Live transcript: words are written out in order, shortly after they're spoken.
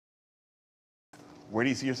Where do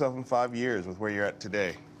you see yourself in 5 years with where you're at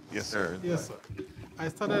today? Yes, sir. Yes, sir. I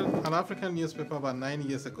started an African newspaper about 9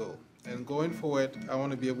 years ago. And going forward, I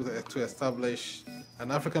want to be able to establish an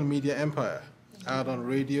African media empire out on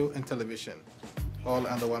radio and television, all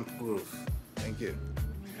under one roof. Thank you.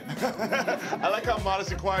 I like how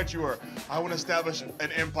modest and quiet you are. I want to establish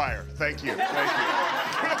an empire. Thank you. Thank you.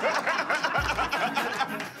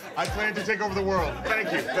 I plan to take over the world.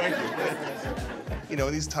 Thank you. Thank you. You know,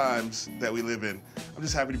 in these times that we live in, I'm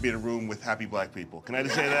just happy to be in a room with happy black people. Can I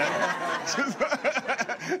just say that?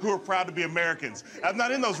 Who are proud to be Americans. I'm not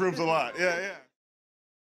in those rooms a lot. Yeah, yeah.